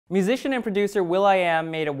Musician and producer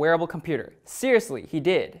Will.i.am made a wearable computer. Seriously, he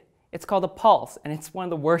did. It's called a Puls, and it's one of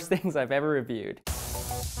the worst things I've ever reviewed.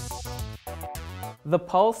 The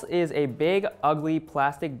Puls is a big, ugly,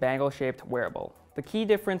 plastic bangle-shaped wearable. The key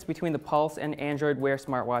difference between the Puls and Android Wear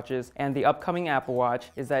smartwatches and the upcoming Apple Watch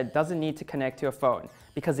is that it doesn't need to connect to a phone,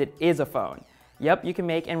 because it is a phone. Yep, you can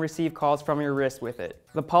make and receive calls from your wrist with it.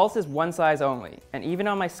 The Puls is one size only, and even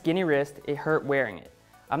on my skinny wrist, it hurt wearing it.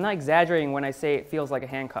 I'm not exaggerating when I say it feels like a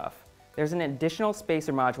handcuff. There's an additional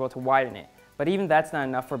spacer module to widen it, but even that's not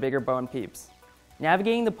enough for bigger bone peeps.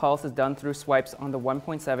 Navigating the Puls is done through swipes on the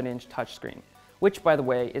 1.7-inch touchscreen, which, by the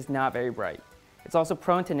way, is not very bright. It's also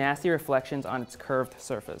prone to nasty reflections on its curved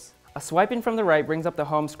surface. A swipe in from the right brings up the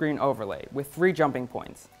home screen overlay with 3 jumping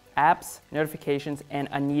points: apps, notifications, and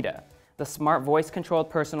Anita, the smart voice-controlled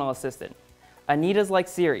personal assistant. Anita's like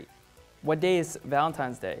Siri. What day is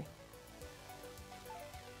Valentine's Day?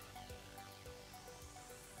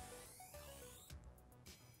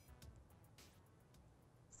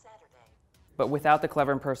 But without the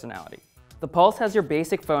clever personality. The Puls has your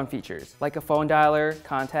basic phone features, like a phone dialer,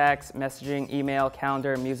 contacts, messaging, email,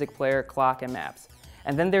 calendar, music player, clock, and maps.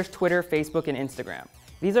 And then there's Twitter, Facebook, and Instagram.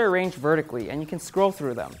 These are arranged vertically, and you can scroll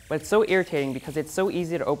through them, but it's so irritating because it's so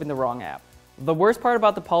easy to open the wrong app. The worst part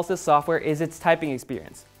about the Puls's software is its typing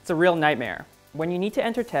experience. It's a real nightmare. When you need to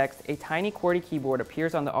enter text, a tiny QWERTY keyboard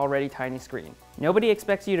appears on the already tiny screen. Nobody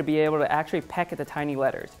expects you to be able to actually peck at the tiny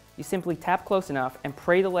letters. You simply tap close enough and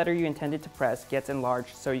pray the letter you intended to press gets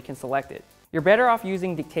enlarged so you can select it. You're better off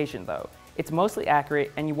using dictation though. It's mostly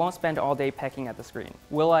accurate and you won't spend all day pecking at the screen.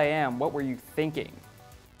 Will.i.am, what were you thinking?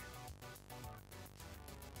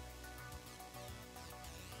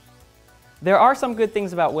 There are some good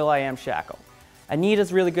things about Will.i.am Shackle.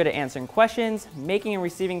 Anita's really good at answering questions, making and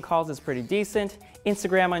receiving calls is pretty decent,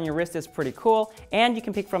 Instagram on your wrist is pretty cool, and you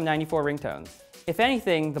can pick from 94 ringtones. If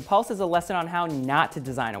anything, the Puls is a lesson on how not to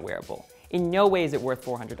design a wearable. In no way is it worth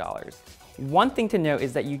 $400. One thing to note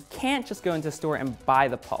is that you can't just go into a store and buy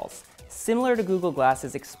the Puls. Similar to Google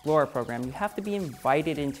Glass's Explorer program, you have to be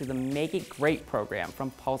invited into the Make It Great program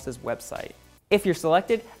from Puls's website. If you're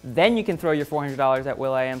selected, then you can throw your $400 at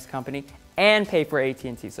Will.i.am's company and pay for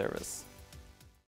AT&T service.